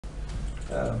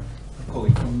a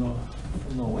colleague from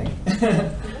Norway,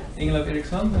 Ingelov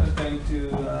Eriksson, who is going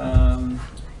to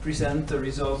present the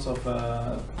results of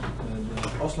the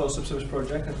Oslo subsurface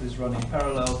project that is running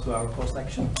parallel to our cost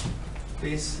action.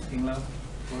 Please, Ingelov, the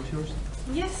floor is yours.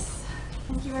 Yes,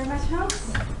 thank you very much,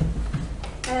 Hans.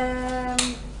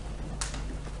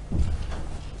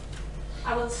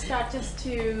 I will start just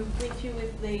to brief you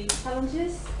with the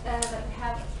challenges that we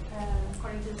have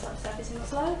according to the subsurface in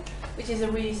Oslo, which is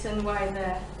a reason why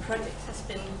the project has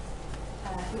been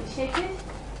initiated.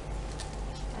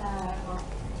 Well,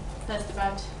 first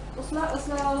about Oslo.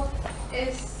 Oslo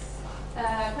is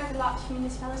quite a large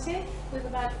municipality with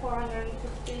about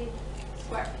 450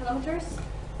 square kilometers,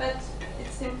 but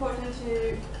it's important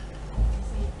to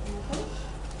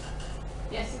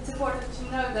it's important to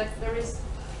know that there is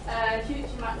a huge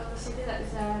amount of the city that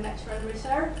is a natural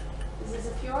reserve. This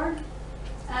is a fjord,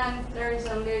 and there is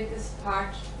only this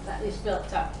part that is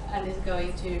built up and is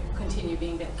going to continue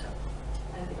being built up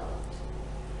and developed.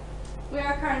 We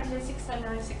are currently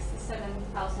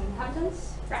 667,000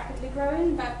 inhabitants, rapidly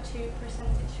growing, about 2%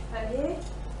 per year.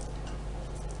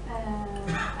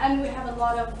 And we have a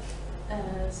lot of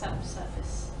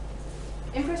subsurface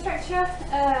infrastructure.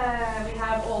 We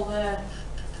have all the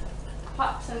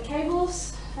pipes and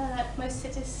cables that most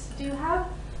cities do have.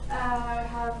 We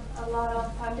have a lot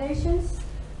of foundations.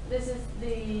 This is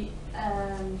the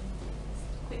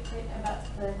quickly about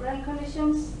the ground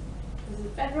conditions. This is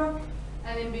bedrock,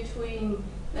 and in between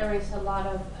there is a lot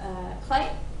of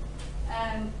clay,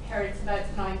 and here it's about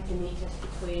 90 meters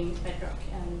between bedrock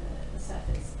and the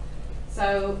surface.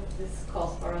 So this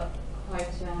calls for quite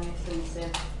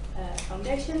extensive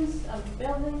foundations of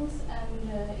buildings,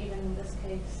 and even in this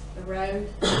case the road,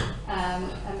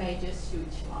 a major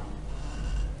sewage line.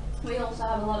 We also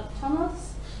have a lot of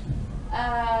tunnels.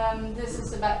 This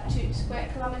is about 2 square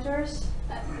kilometers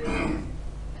at the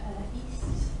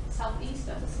southeast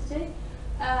of the city,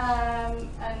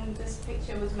 and this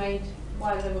picture was made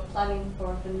while they were planning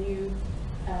for the new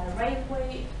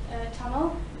railway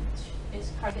tunnel, which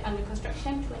is currently under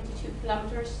construction. 22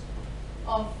 kilometers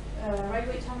of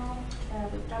railway tunnel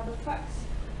with double tracks.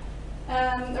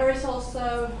 There is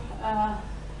also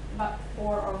about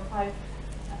 4 or 5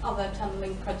 other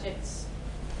tunneling projects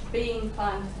being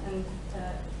planned and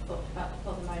thought about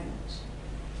for the moment.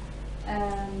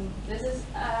 This is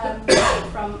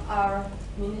from our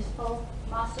municipal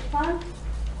master plan,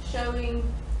 showing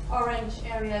orange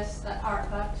areas that are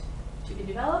about to be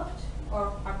developed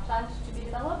or are planned to be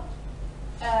developed.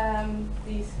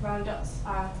 These round dots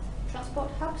are transport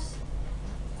hubs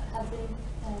that have been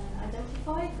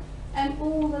identified, and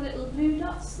all the little blue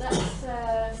dots, that's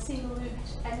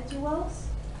single-looped energy wells,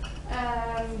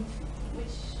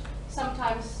 which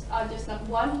sometimes are just not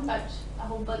one, but a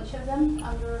whole bunch of them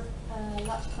under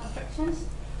large constructions.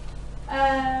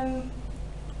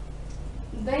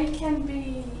 They can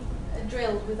be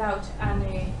drilled without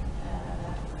any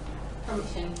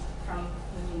permission from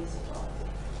the municipality,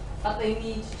 but they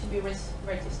need to be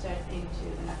registered into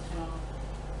the national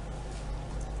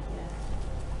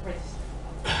register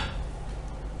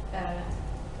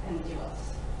energy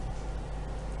wells.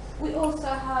 We also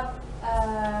have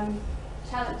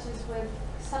challenges with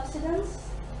subsidence,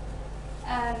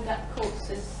 and that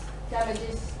causes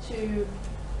damages to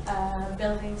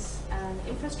buildings and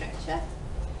infrastructure.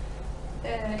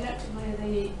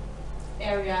 Notably the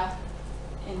area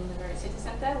in the very city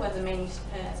centre where the main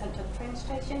central train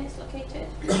station is located.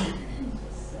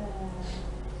 This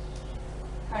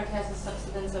currently has a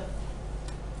subsidence of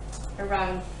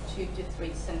around 2 to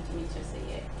 3 centimeters a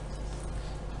year.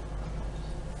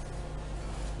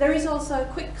 There is also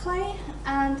quick clay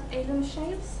and alum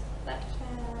shales that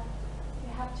we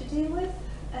have to deal with.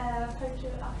 A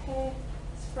photo up here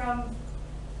is from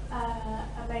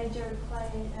a major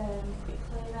quick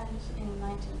clay event in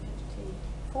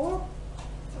 1954,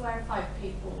 where 5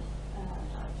 people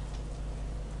died.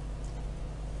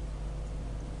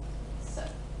 So,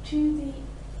 to the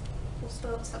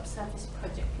Oslo subsurface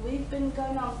project. We've been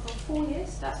going on for 4 years,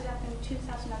 started up in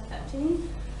 2013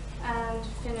 and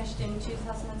finished in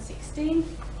 2016.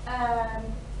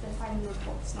 The final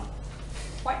report's not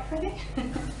quite ready,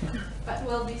 but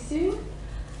will be soon.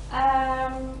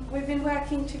 We've been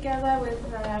working together with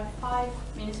 5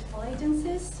 municipal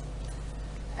agencies,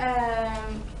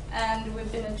 and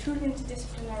we've been a truly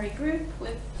interdisciplinary group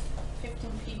with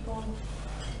 15 people,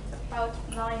 about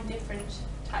 9 different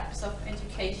types of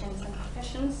educations and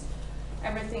professions,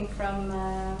 everything from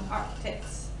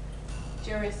architects,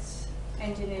 jurists,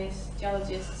 engineers,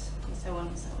 geologists, and so on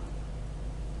and so on.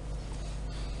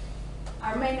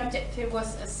 Our main objective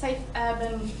was a safe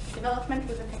urban development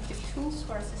with effective tools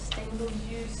for a sustainable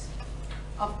use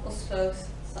of Oslo's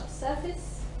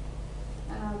subsurface.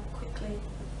 And I'll quickly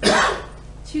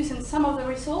choose some of the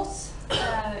results.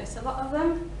 There's a lot of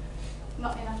them,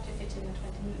 not enough to fit in a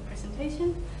 20-minute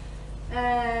presentation.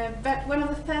 But one of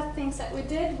the first things that we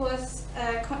did was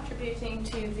contributing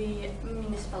to the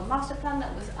municipal master plan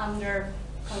that was under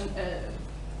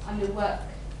work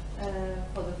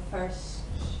for the first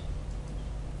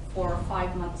 4 or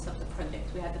 5 months of the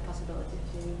project. We had the possibility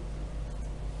to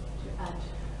add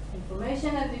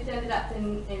information, and it ended up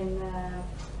in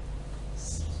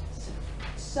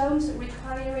zones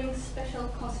requiring special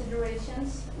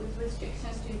considerations with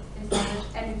restrictions to establish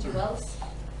energy wells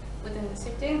within the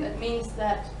city. That means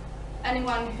that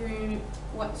anyone who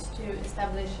wants to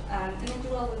establish an energy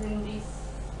well within these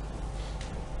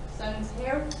zones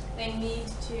here, they need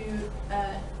to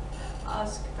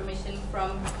ask permission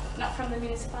from, not from the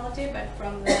municipality, but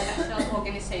from the national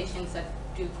organizations that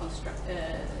do construct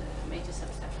major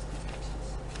subsurface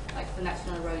constructions, like the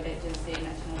National Road Agency,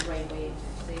 National Railway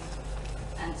Agency,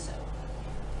 and so.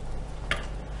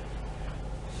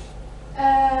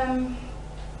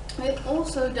 We've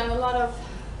also done a lot of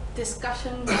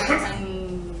discussion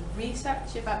and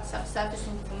research about subsurface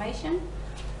information,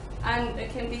 and there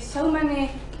can be so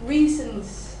many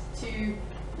reasons to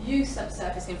use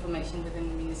subsurface information within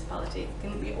the municipality. It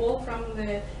can be all from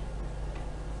the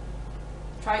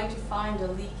trying to find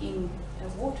a leaking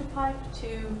water pipe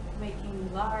to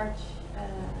making large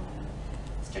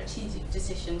strategic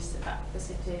decisions about the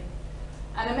city.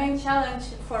 And the main challenge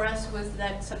for us was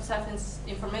that subsurface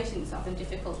information is often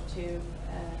difficult to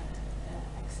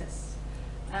access.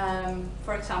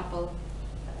 For example,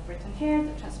 written here,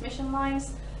 the transmission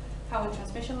lines, power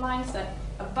transmission lines that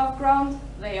above ground,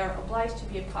 they are obliged to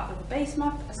be a part of the base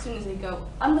map. As soon as they go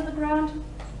under the ground,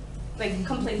 they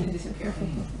completely disappear.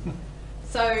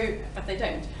 So, but they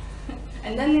don't.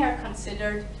 And then they are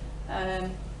considered a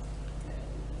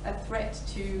threat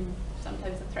to,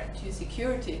 sometimes a threat to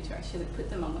security to actually put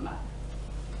them on the map.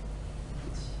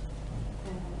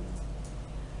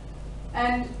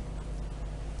 And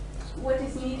what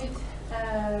is needed,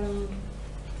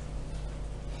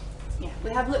 we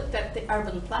have looked at the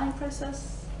urban planning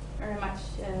process, very much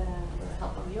with the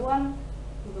help of Johan,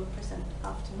 who will present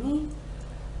after me.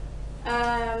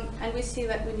 And we see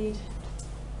that we need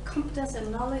competence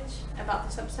and knowledge about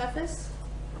the subsurface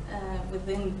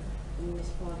within the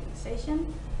municipal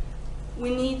organization.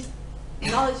 We need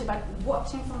knowledge about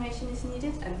what information is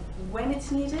needed and when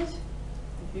it's needed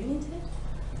and who needs it.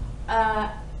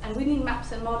 And we need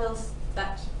maps and models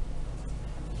that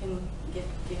can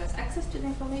give us access to the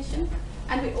information.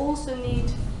 And we also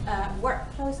need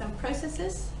workflows and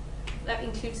processes that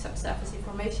include subsurface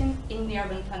information in the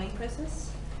urban planning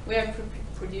process. We have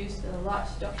produced a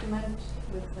large document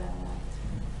with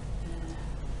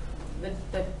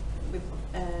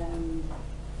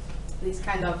these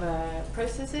kind of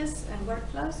processes and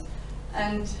workflows,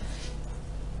 and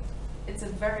it's a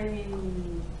very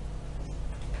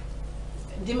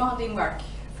demanding work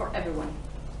for everyone,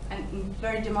 and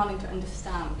very demanding to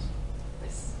understand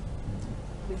this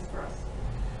for us.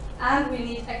 And we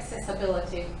need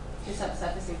accessibility to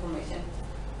subsurface information,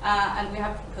 and we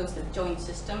have proposed a joint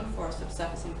system for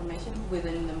subsurface information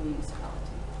within the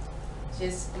municipality, which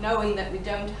is knowing that we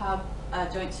don't have a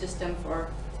joint system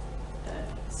for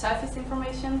surface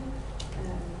information,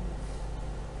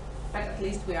 but at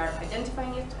least we are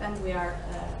identifying it and we are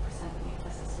presenting it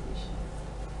as a solution.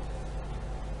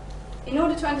 In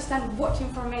order to understand what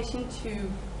information to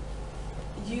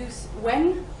use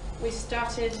when, we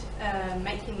started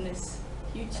making this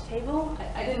huge table.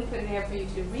 I didn't put it here for you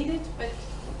to read it, but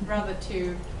rather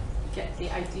to get the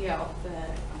idea of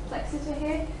the complexity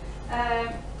here.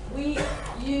 We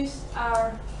used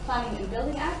our Planning and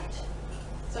Building Act,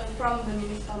 so from the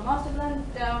municipal master plan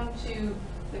down to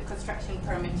the construction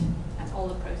permit and all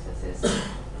the processes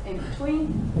in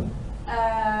between.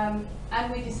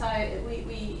 And we decided,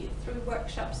 we through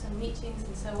workshops and meetings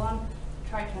and so on,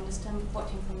 try to understand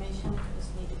what information was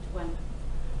needed when.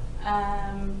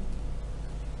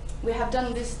 We have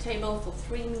done this table for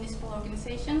 3 municipal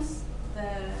organizations: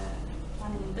 the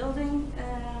Planning and Building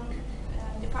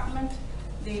Department,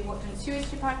 the Water and Sewage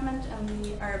Department, and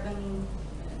the Urban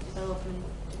Development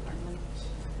Department.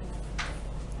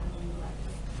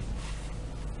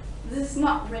 This is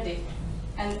not ready,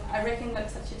 and I reckon that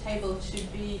such a table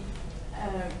should be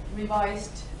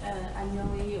revised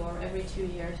annually or every 2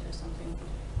 years or something.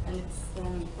 And it's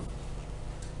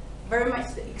very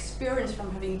much the experience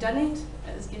from having done it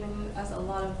has given us a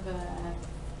lot of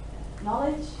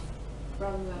knowledge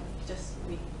rather than just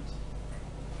reading it.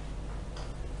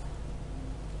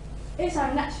 Is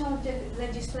our national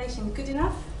legislation good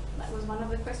enough? That was one of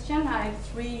the questions. I had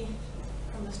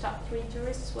from the start, three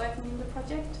jurists working in the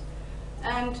project.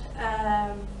 And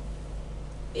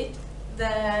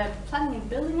the Planning and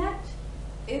Building Act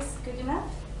is good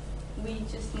enough. We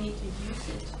just need to use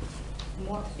it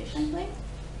more efficiently.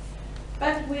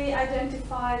 But we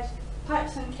identified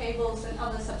pipes and cables and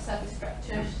other subsurface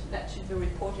structures that should be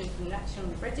reported to the National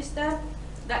Register.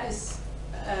 That is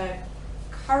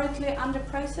currently under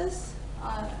process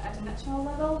at a national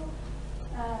level.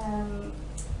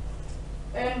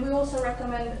 And we also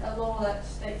recommend a law that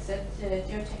states that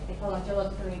geotechnical and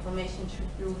geological information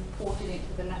should be reported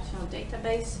into the national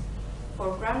database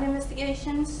for ground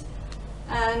investigations.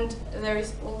 And there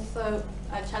is also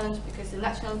a challenge because the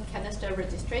National Cadastre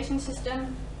Registration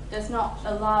System does not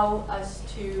allow us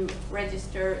to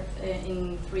register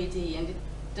in 3D, and it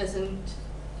doesn't.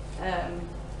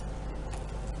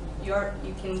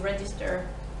 You can register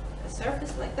a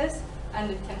surface like this,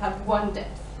 and it can have one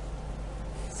depth.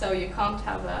 So you can't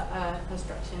have a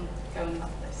construction going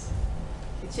like this,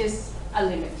 which is a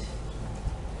limit.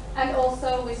 And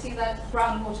also we see that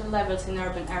groundwater levels in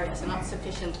urban areas are not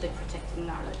sufficiently protected in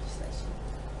our legislation.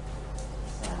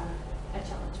 It's a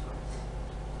challenge for us.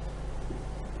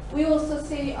 We also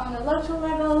see on a local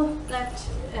level that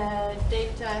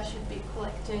data should be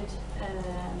collected,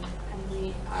 and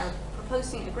we are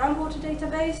proposing a groundwater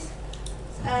database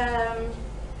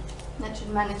that should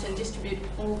manage and distribute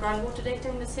all groundwater data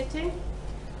in the city.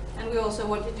 And we also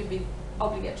want it to be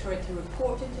obligatory to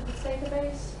report into this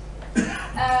database.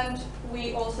 And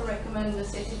we also recommend the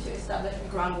city to establish a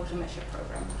groundwater measure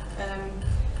program.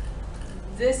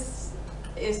 This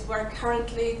is we're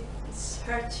currently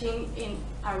searching in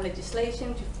our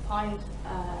legislation to find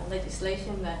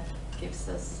legislation that gives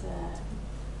us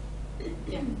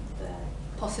the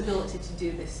possibility to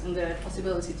do this and the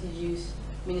possibility to use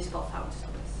municipal funds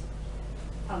for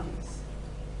this.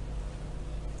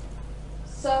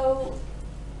 So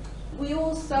we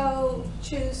also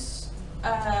choose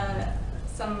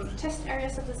some test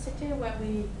areas of the city where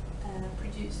we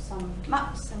produce some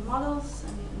maps and models,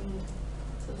 and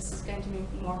so this is going to be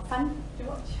more fun to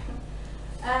watch.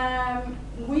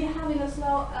 We have in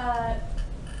Oslo a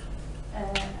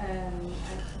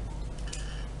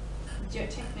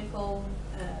geotechnical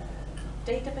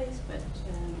database, but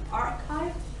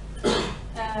archive,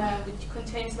 which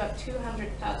contains about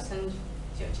 200,000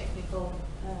 geotechnical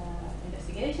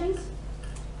investigations.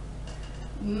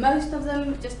 Most of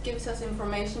them just gives us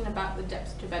information about the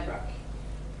depth to bedrock.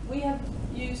 We have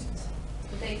used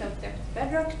the data of depth to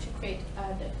bedrock to create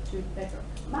a depth to bedrock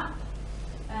map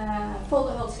for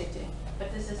the whole city,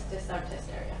 but this is just our test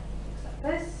area. Looks like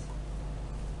this.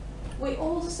 We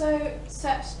also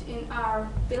searched in our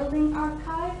building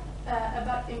archive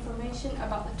about information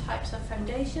about the types of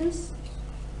foundations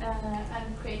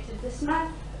and created this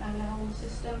map and the whole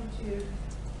system to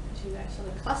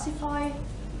actually classify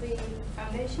the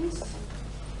foundations.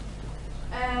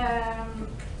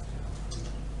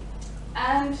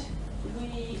 And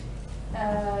we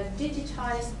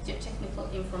digitized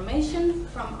geotechnical information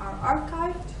from our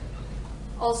archive,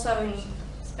 also in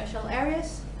special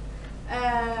areas,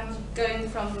 going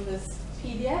from this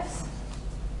PDFs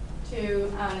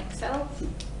to an Excel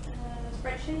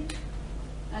spreadsheet,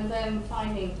 and then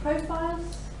finding profiles,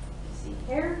 you see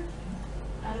here,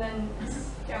 and then as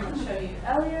German showed you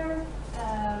earlier,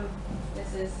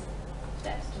 this is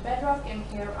depth to bedrock, and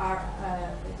here are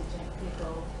the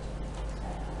geotechnical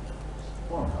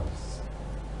boreholes.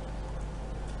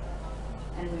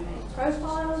 And we made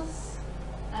profiles,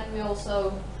 and we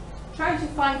also tried to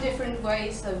find different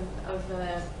ways of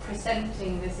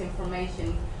presenting this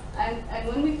information. And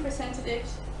when we presented it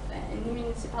in the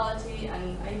municipality,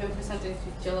 and I even presented it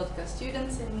to geological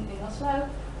students in Oslo,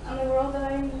 and they were all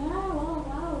going,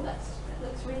 wow, that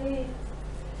looks really,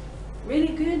 really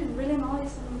good, really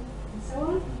nice, and so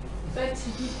on. But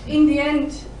in the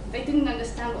end, they didn't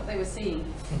understand what they were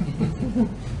seeing.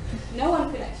 No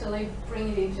one could actually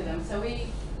bring it into them. So we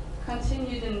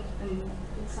continued and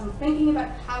did some thinking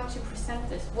about how to present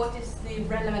this. What is the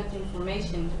relevant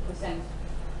information to present?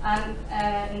 And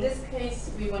in this case,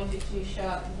 we wanted to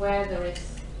show where there is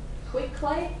quick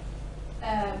clay,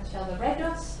 which are the red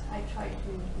dots. I tried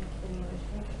to make it in English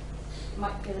here, but it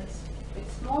might feel it's a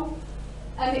bit small.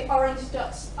 And the orange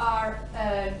dots are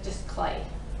just clay.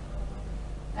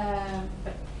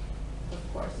 But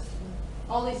of course,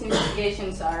 all these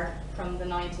investigations are from the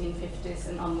 1950s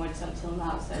and onwards until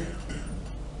now. So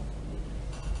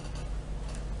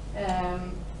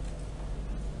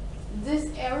this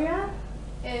area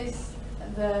is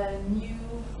the new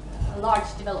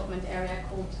large development area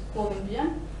called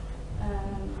Hovenbyen.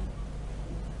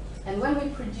 And when we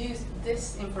produced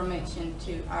this information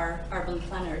to our urban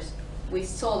planners, we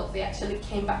saw that they actually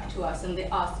came back to us and they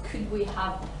asked, could we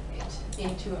have it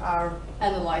into our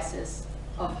analysis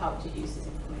of how to use this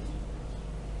information.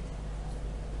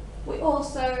 We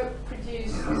also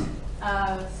produced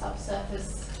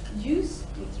subsurface use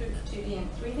in 2D and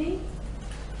 3D.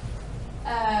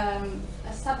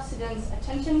 A subsidence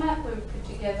attention map where we put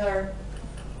together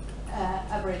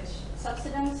average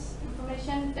subsidence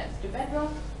information, depth to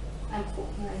bedrock, and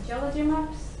geology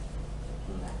maps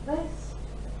in that place,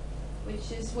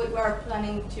 which is what we are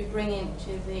planning to bring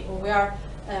into the, or we are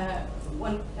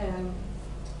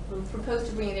we'll propose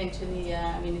to bring it into the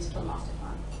municipal master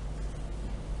plan.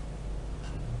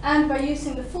 And by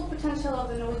using the full potential of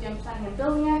the Norwegian Planning and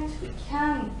Building Act, we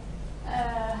can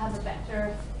have a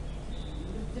better,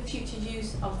 the future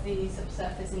use of the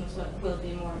subsurface in Oslo will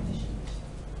be more efficient.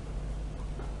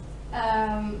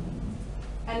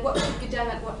 And what should be done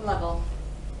at what level?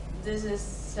 This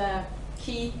is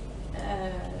key,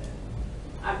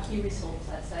 our key results,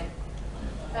 I'd say.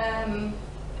 And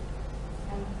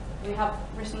we have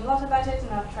written a lot about it,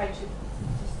 and I've tried to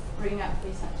just bring up the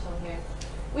essential here.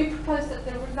 We propose that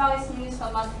the revised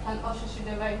municipal master plan also should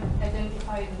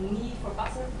identify the need for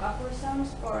buffer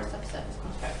zones for subsurface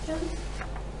construction.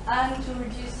 And to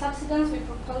reduce subsidence, we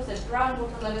propose that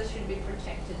groundwater levels should be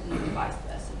protected in the revised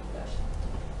version.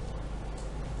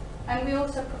 And we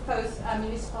also propose a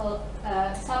municipal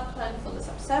sub-plan for the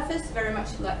subsurface, very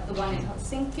much like the one in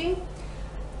Helsinki.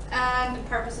 And the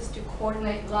purpose is to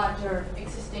coordinate larger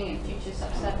existing and future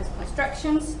subsurface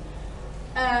constructions,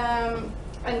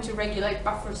 and to regulate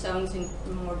buffer zones in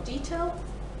more detail.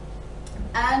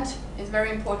 And it's very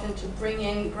important to bring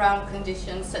in ground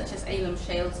conditions such as alum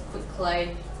shales, quick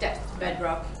clay, depth to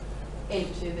bedrock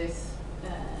into this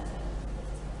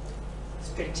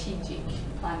strategic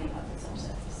planning of the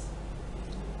subsurface.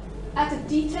 At a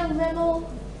detailed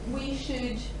level, we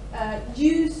should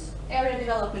use area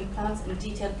development plans and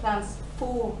detailed plans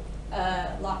for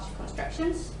large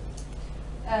constructions,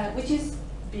 which is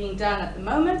being done at the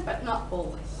moment, but not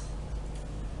always.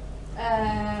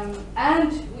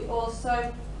 And we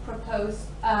also propose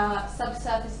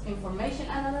subsurface information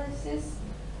analysis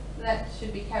that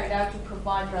should be carried out to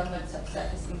provide relevant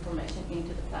subsurface information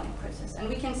into the planning process. And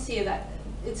we can see that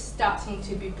it's starting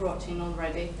to be brought in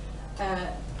already,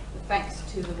 thanks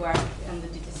to the work and the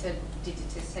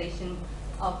digitization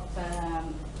of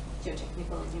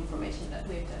geotechnical information that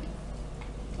we've done,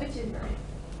 which is very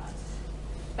nice.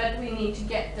 But we need to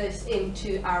get this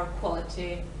into our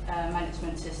quality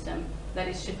management system, that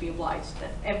it should be wide,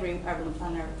 that every urban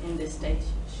planner in this stage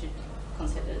should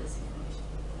consider this information,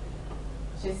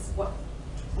 which is what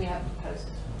we have proposed.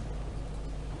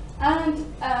 And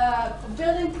for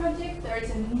building project, there is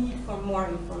a need for more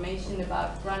information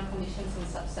about ground conditions and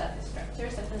subsurface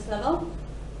structures at this level.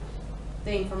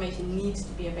 The information needs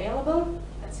to be available.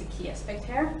 That's a key aspect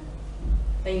here.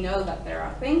 They know that there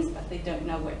are things, but they don't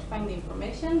know where to find the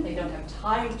information. They don't have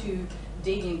time to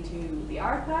dig into the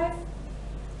archive.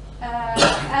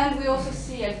 And we also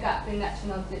see a gap in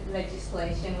national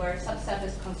legislation where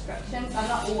subsurface constructions are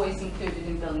not always included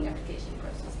in building application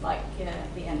process, like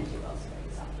the energy wells, for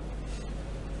example.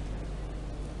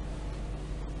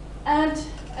 And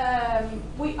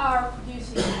we are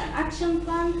producing an action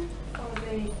plan for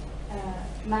the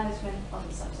management of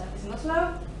the subsurface in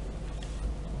Oslo.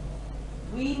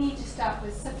 We need to start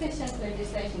with sufficient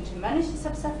legislation to manage the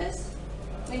subsurface.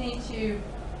 We need to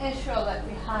ensure that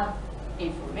we have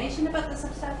information about the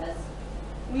subsurface.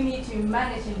 We need to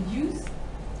manage and use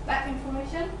that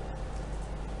information.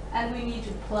 And we need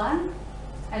to plan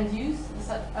and use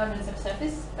the urban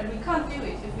subsurface. But we can't do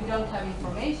it if we don't have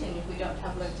information, if we don't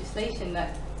have legislation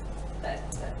that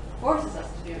forces us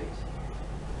to do it.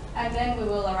 And then we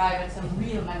will arrive at some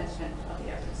real management of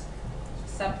the urban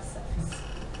subsurface.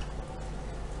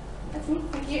 That's me,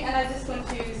 thank you. And I just want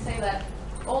to say that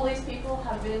all these people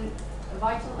have been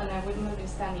vital, and I wouldn't have been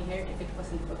standing here if it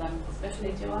wasn't for them,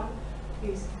 especially Joanne,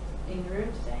 who's in the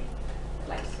room today. I'd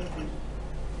like to say thank you.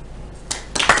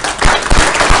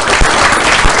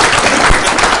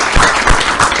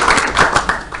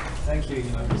 Thank you,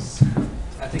 Ingelov.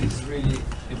 I think it's really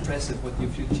impressive what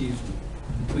you've achieved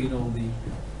between all the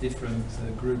different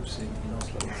groups in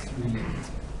Oslo. It's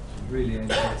really a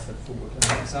step forward, and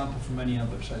an example for many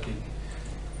others, I think.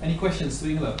 Any questions to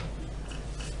Ingelov?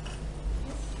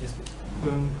 Yes, please.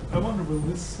 I wonder, will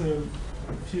this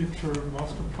future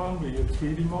master plan be a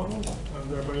 3D model, and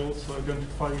thereby also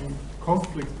identifying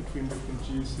conflicts between different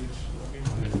usage? I mean,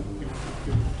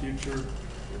 the future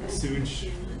sewage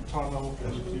tunnel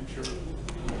and the future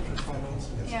tunnels,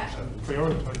 yeah.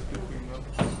 Prioritize between them.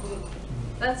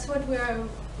 that's what we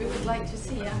would like to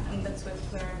see, yeah, and that's what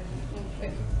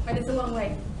but it's a long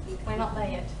way. We're not there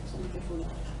yet.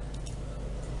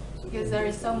 Because there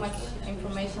is so much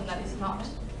information that is not,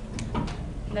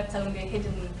 that's only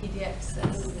hidden in PDFs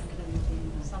as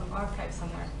some archive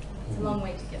somewhere. It's a long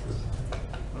way to get.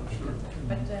 I'm sure.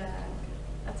 But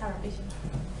that's our ambition.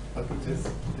 But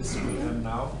this will end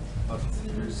now, but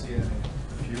do you see in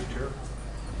the future,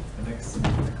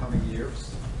 the coming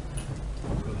years,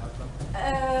 what will happen?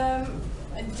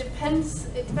 It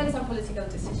depends on political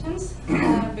decisions,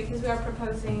 because we are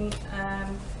proposing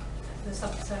the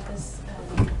subsurface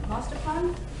master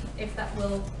plan. If that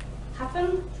will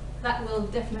happen, that will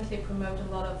definitely promote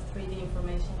a lot of 3D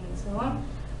information and so on.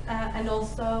 And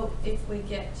also, if we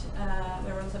get,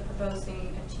 we're also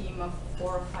proposing a team of 4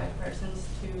 or 5 persons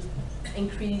to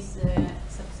increase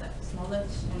subsurface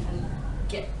knowledge and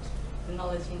get the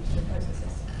knowledge into the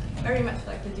processes. Very much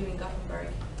like we do in Gothenburg.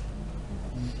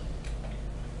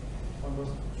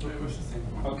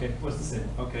 Okay, what's the same?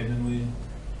 Okay, then we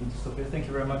stop here. Thank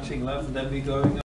you very much, Ingelov. And then we going